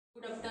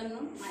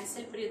afternoon.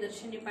 Myself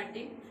Priyadarshini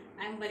Patil.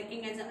 I am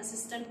working as an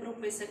assistant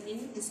professor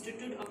in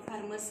Institute of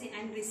Pharmacy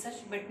and Research,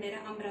 Badnera,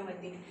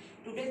 Amravati.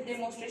 Today's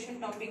demonstration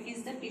topic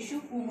is the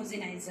tissue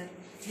homogenizer.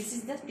 This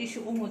is the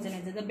tissue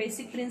homogenizer, the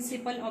basic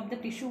principle of the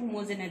tissue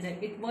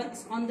homogenizer. It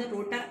works on the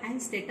rotor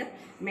and stator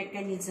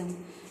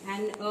mechanism,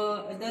 and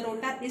the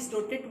rotor is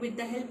rotated with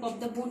the help of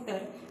the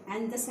motor,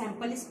 and the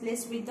sample is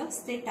placed with the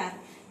stator,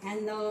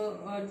 and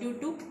due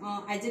to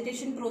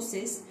agitation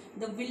process,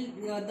 the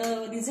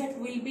result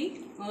will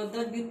be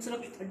the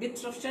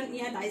disruption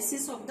and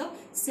lysis of the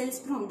cells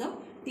from the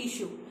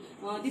tissue.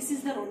 This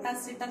is the rotor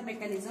stator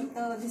mechanism.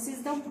 This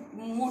is the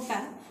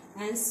motor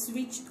and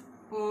switch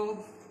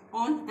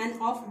on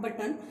and off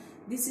button.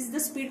 This is the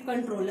speed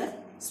controller.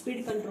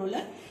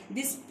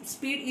 This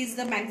speed is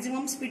the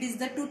maximum speed is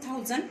the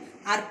 2000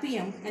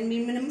 rpm and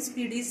minimum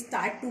speed is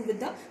start to with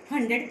the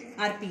 100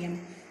 rpm.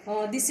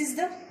 This is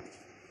the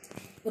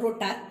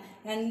rotor,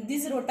 and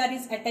this rotor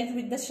is attached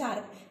with the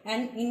shaft,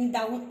 and in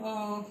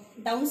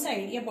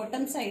downside,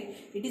 bottom side,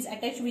 it is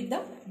attached with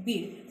the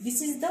bead.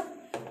 This is the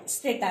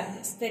stator.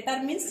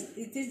 Stator means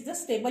it is the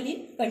stable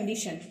in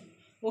condition.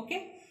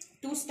 Okay,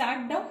 to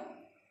start the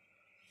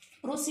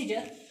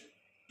procedure,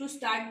 to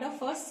start the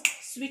first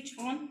switch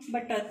on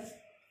button,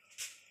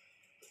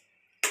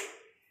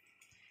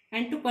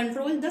 and to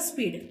control the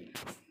speed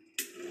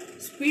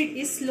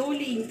is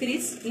slowly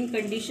increase in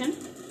condition.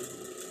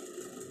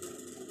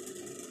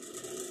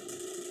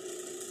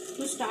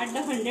 To start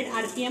the 100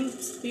 rpm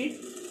speed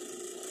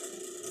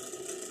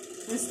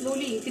and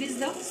slowly increase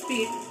the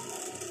speed.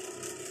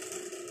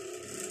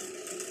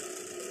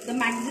 The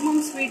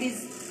maximum speed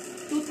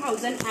is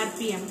 2000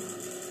 rpm.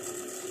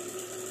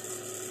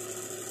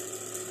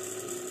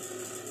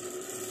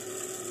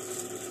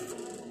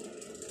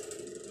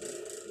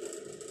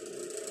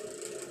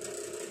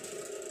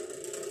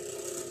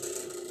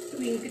 To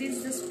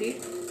increase the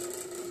speed,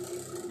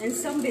 and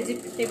some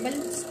vegetable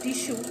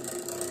tissue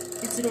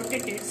is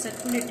rotated,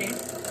 circulated,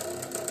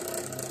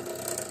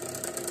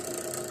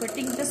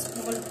 cutting the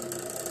small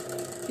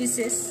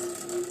pieces.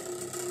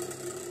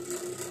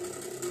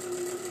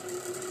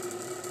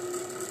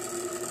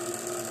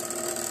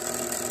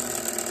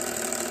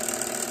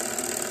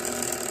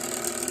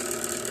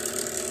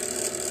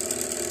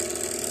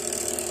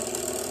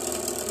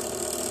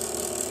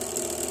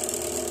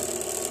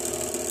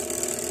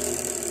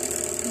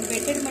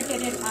 Wetted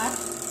material are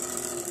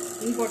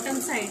in bottom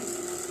side.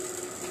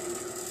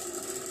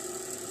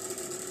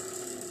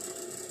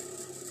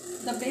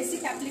 The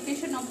basic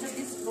application of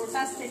this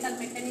rotor stator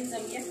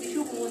mechanism,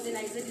 tissue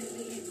homogenizer,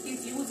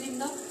 is used in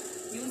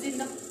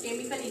the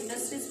chemical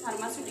industries,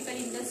 pharmaceutical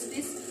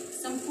industries,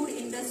 some food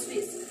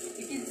industries.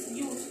 It is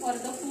used for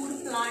the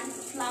food, plant,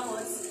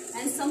 flowers,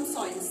 and some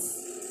soils.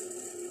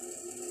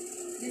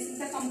 This is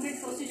the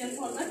complete procedure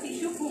for the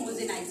tissue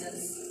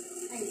homogenizers.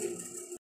 Thank you.